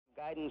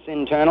Guidance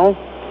internal.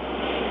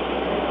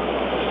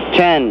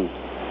 10,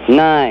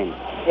 9,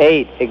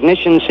 8.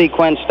 Ignition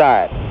sequence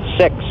start.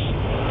 6,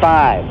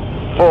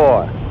 5,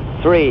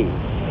 4, 3,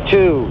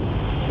 2,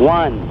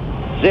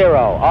 1, 0.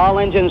 All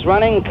engines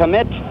running.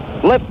 Commit.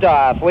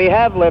 Liftoff. We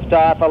have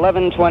liftoff.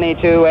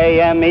 11:22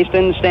 a.m.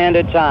 Eastern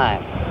Standard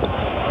Time.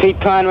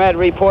 Pete Conrad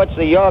reports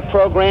that your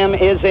program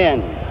is in.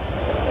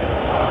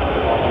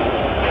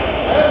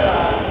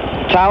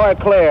 Tower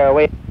clear.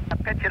 We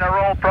pitch and a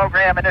roll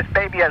program, and this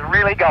baby is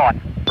really going.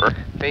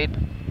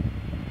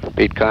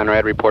 Pete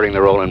Conrad reporting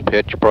the roll and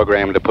pitch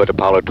program to put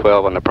Apollo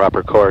 12 on the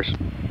proper course.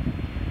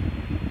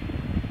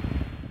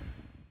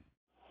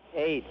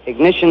 8.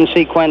 Ignition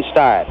sequence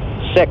start.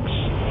 6,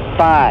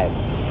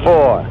 5,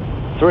 4,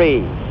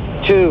 3,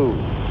 2,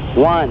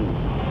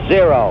 1,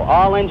 0.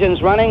 All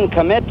engines running.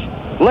 Commit.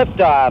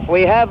 Liftoff.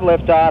 We have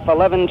liftoff.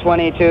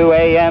 11:22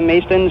 a.m.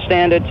 Eastern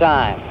Standard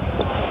Time.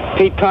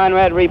 Pete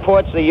Conrad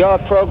reports that your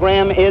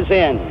program is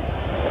in.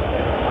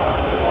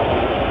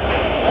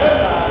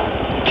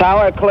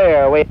 Tower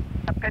clear. We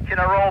pitch and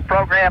a roll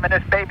program, and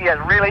this baby is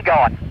really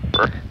going.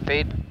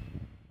 Pete.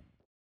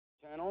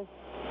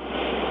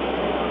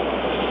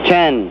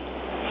 10,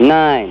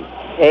 9,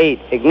 8.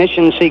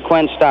 Ignition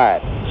sequence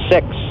start.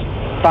 6,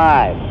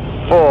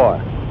 5,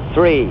 4,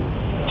 3,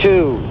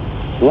 2,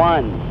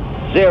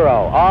 1, 0.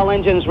 All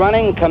engines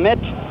running. Commit.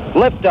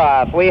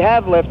 Liftoff. We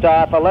have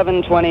liftoff.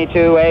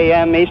 11:22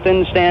 a.m.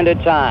 Eastern Standard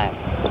Time.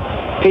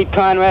 Pete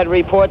Conrad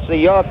reports that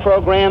your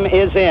program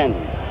is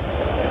in.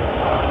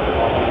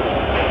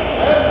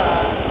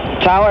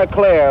 Tower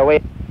clear. We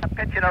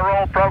pitch and a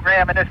roll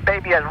program, and this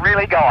baby is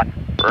really going.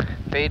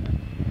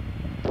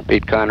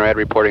 Pete Conrad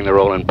reporting the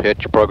roll and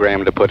pitch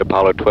program to put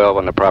Apollo 12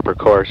 on the proper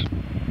course.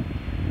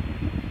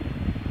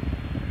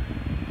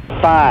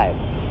 5,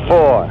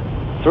 4,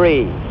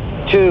 3,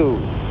 2,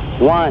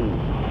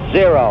 1,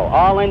 0.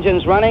 All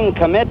engines running.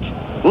 Commit.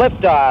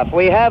 Liftoff.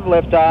 We have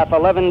liftoff.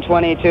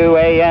 11:22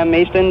 a.m.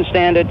 Eastern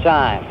Standard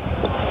Time.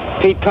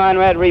 Pete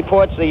Conrad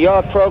reports that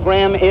your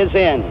program is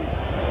in.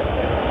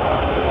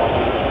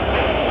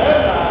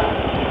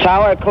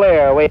 Tower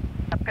clear. We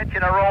pitch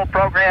and a roll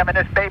program, and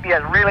this baby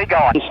is really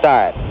going.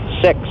 Start.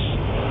 6,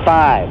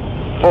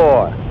 5,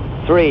 4,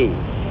 3,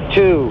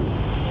 2,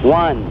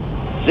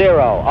 1, 0.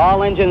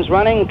 All engines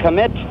running.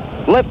 Commit.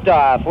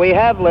 Liftoff. We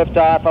have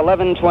liftoff.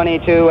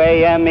 11:22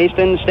 a.m.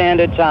 Eastern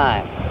Standard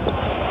Time.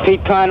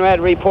 Pete Conrad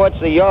reports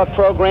that your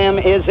program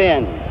is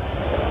in.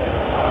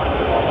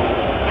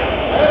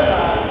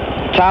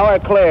 Tower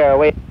clear.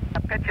 We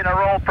pitch and a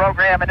roll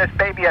program, and this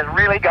baby is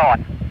really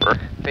going.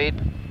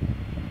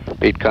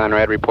 Pete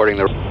Conrad reporting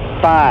the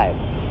 5,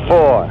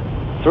 4,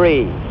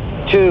 3,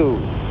 2,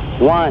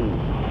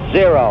 1,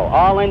 0.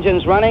 All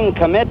engines running.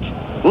 Commit.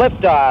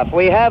 Liftoff.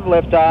 We have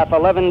liftoff.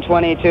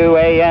 11:22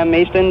 a.m.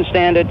 Eastern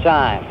Standard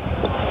Time.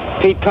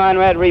 Pete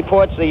Conrad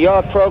reports that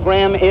your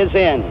program is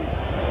in.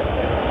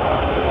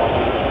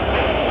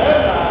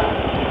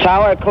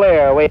 Tower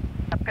clear. We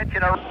pitch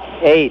and a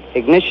 8.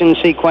 Ignition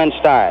sequence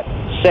start.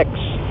 6,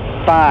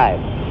 5,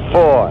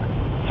 4,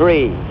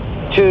 3,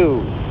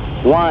 2,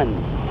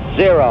 1,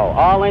 0.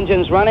 All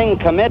engines running.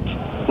 Commit.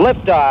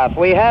 Liftoff.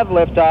 We have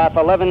liftoff.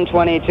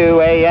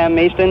 11:22 a.m.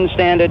 Eastern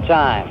Standard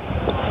Time.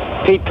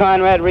 Pete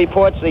Conrad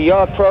reports that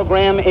your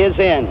program is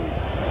in.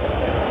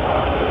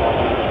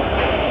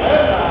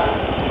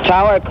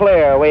 Tower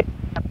clear. We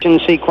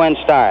sequence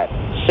start.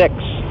 6,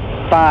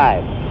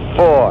 5,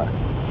 4,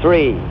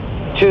 3,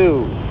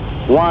 2,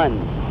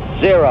 1,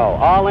 0.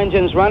 All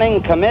engines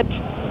running. Commit.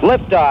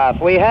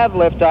 Liftoff. We have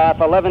liftoff.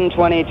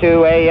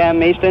 11:22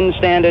 a.m. Eastern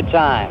Standard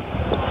Time.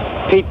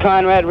 Pete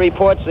Conrad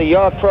reports that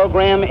your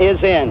program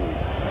is in.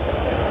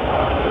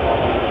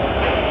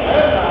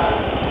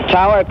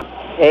 Tower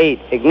 8.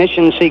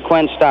 Ignition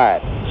sequence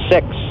start.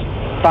 6,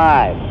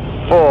 5,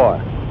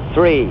 4,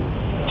 3,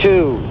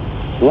 2,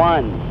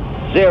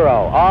 1, 0.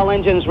 All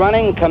engines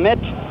running. Commit.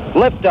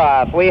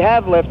 Liftoff. We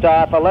have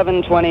liftoff.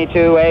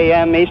 11:22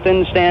 a.m.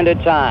 Eastern Standard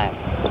Time.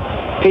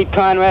 Pete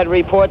Conrad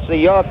reports that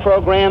your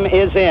program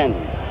is in.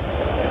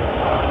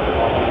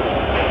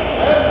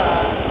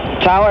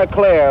 Tower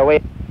clear. We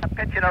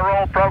pitch and a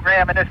roll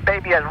program, and this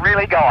baby is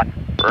really going.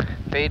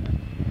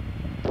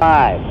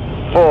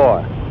 5,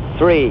 4,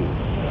 3,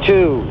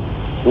 2,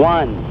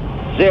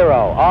 1, 0.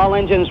 All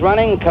engines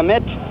running.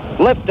 Commit.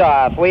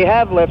 Liftoff. We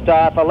have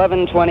liftoff.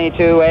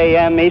 11:22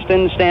 a.m.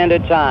 Eastern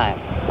Standard Time.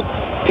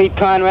 Pete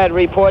Conrad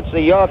reports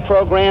that your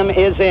program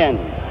is in.